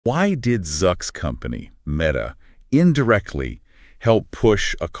Why did Zuck's company, Meta, indirectly help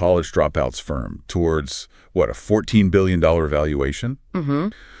push a college dropouts firm towards, what, a $14 billion valuation? Mm-hmm.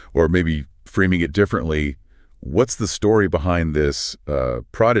 Or maybe framing it differently, what's the story behind this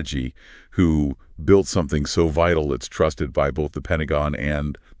prodigy who built something so vital it's trusted by both the Pentagon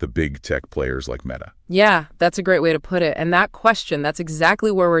and the big tech players like Meta? Yeah, that's a great way to put it. And that question, that's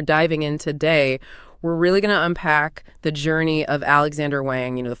exactly where we're diving in today. We're really going to unpack the journey of Alexander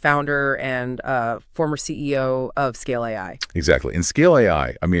Wang, the founder and former CEO of Scale AI. Exactly. And Scale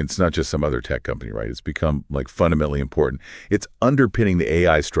AI, I mean, it's not just some other tech company, right? It's become like fundamentally important. It's underpinning the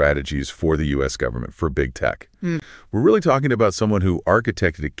AI strategies for the U.S. government, for big tech. We're really talking about someone who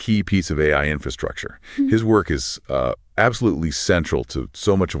architected a key piece of AI infrastructure. His work is absolutely central to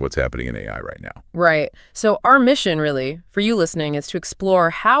so much of what's happening in AI right now. Right. So our mission, really, for you listening, is to explore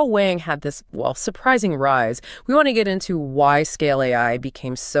how Wang had this, well, surprising rise. We want to get into why Scale AI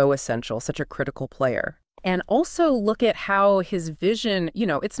became so essential, such a critical player. And also look at how his vision,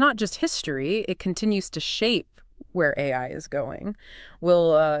 it's not just history, it continues to shape where AI is going.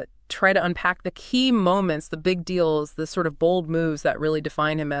 We'll try to unpack the key moments, the big deals, the sort of bold moves that really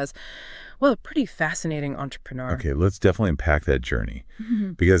define him as, well, a pretty fascinating entrepreneur. Okay, let's definitely unpack that journey.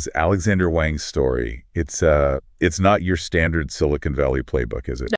 Because Alexander Wang's story, it's not your standard Silicon Valley playbook, is it?